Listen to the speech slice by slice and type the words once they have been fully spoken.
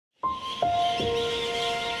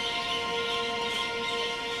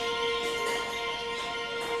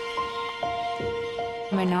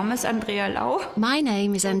My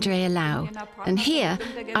name is Andrea Lau, and here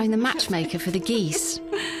I'm the matchmaker for the geese.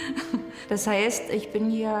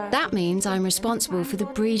 That means I'm responsible for the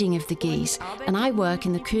breeding of the geese, and I work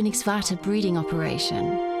in the Königswarte breeding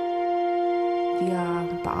operation.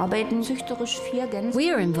 We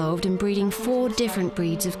are involved in breeding 4 different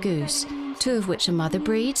breeds of goose, 2 of which are mother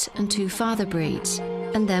breeds and 2 father breeds,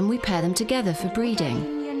 and then we pair them together for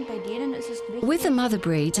breeding. With the mother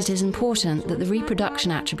breeds, it is important that the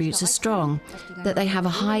reproduction attributes are strong, that they have a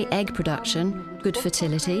high egg production, good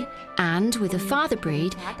fertility, and with the father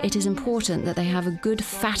breed, it is important that they have a good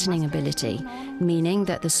fattening ability, meaning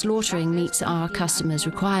that the slaughtering meets our customers'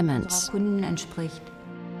 requirements.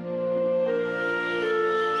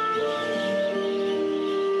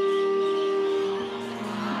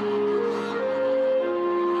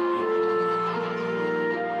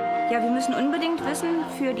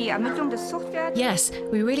 Yes,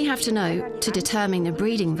 we really have to know, to determine the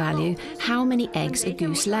breeding value, how many eggs a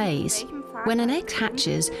goose lays. When an egg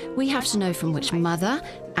hatches, we have to know from which mother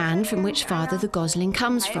and from which father the gosling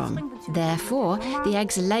comes from. Therefore, the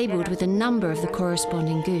eggs are labelled with the number of the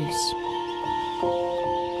corresponding goose.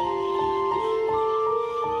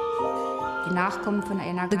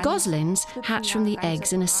 The goslings hatch from the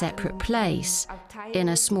eggs in a separate place, in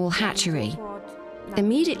a small hatchery.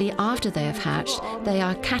 Immediately after they have hatched, they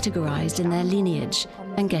are categorized in their lineage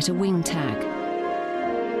and get a wing tag.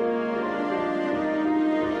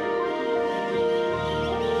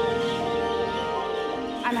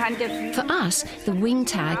 For us, the wing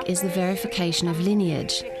tag is the verification of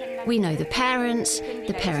lineage. We know the parents'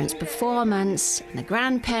 performance, the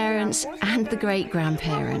grandparents, and the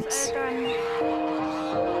great-grandparents.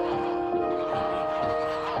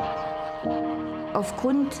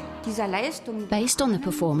 Based on the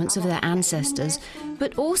performance of their ancestors,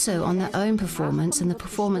 but also on their own performance and the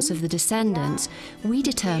performance of the descendants, we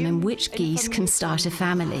determine which geese can start a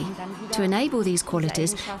family, to enable these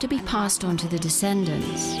qualities to be passed on to the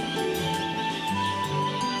descendants.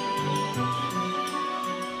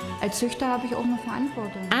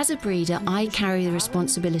 As a breeder, I carry the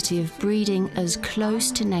responsibility of breeding as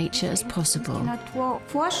close to nature as possible.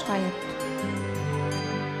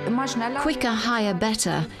 Quicker, higher,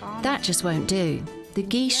 better, that just won't do. The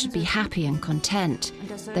geese should be happy and content.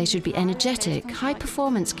 They should be energetic,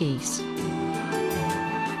 high-performance geese.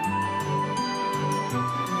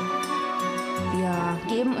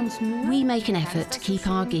 We make an effort to keep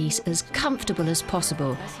our geese as comfortable as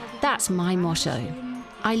possible. That's my motto.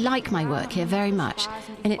 I like my work here very much,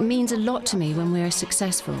 and it means a lot to me when we are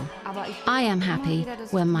successful. I am happy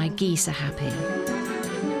when my geese are happy.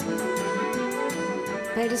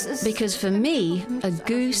 Because for me, a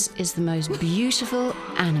goose is the most beautiful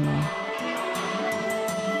animal.